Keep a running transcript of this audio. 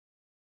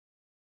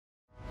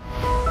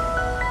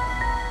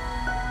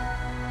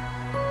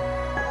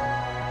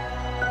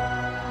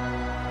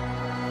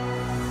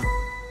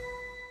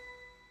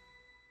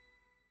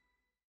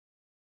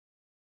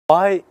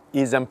Why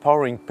is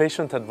empowering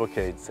patient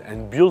advocates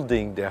and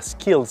building their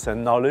skills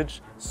and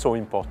knowledge so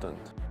important?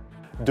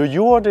 The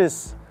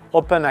EURORDIS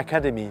Open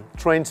Academy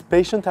trains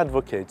patient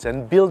advocates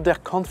and builds their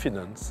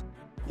confidence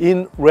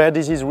in rare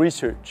disease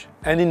research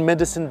and in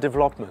medicine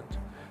development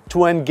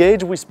to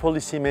engage with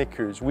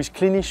policymakers, with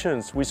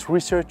clinicians, with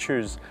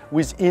researchers,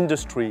 with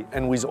industry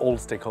and with all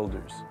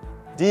stakeholders.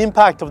 The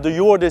impact of the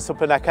EURORDIS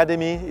Open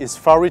Academy is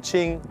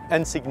far-reaching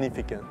and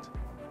significant.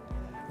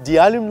 The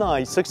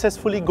alumni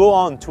successfully go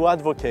on to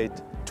advocate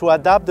to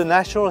adapt the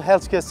national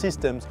healthcare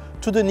systems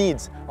to the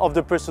needs of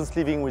the persons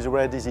living with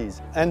rare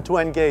disease and to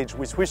engage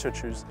with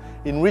researchers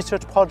in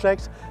research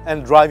projects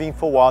and driving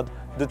forward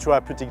the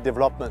therapeutic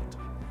development.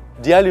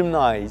 The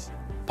alumni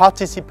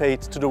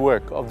participate to the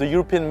work of the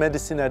European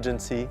Medicine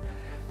Agency,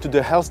 to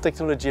the health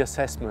technology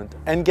assessment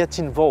and get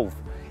involved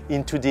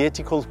into the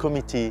ethical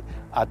committee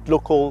at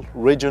local,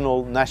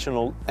 regional,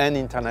 national and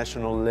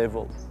international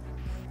level.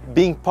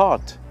 Being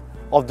part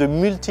of the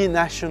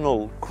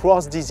multinational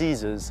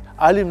cross-diseases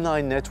alumni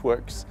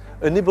networks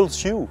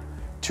enables you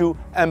to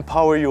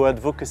empower your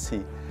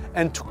advocacy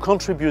and to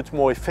contribute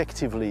more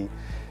effectively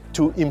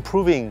to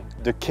improving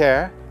the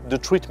care, the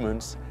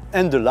treatments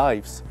and the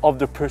lives of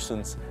the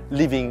persons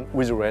living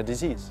with a rare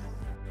disease.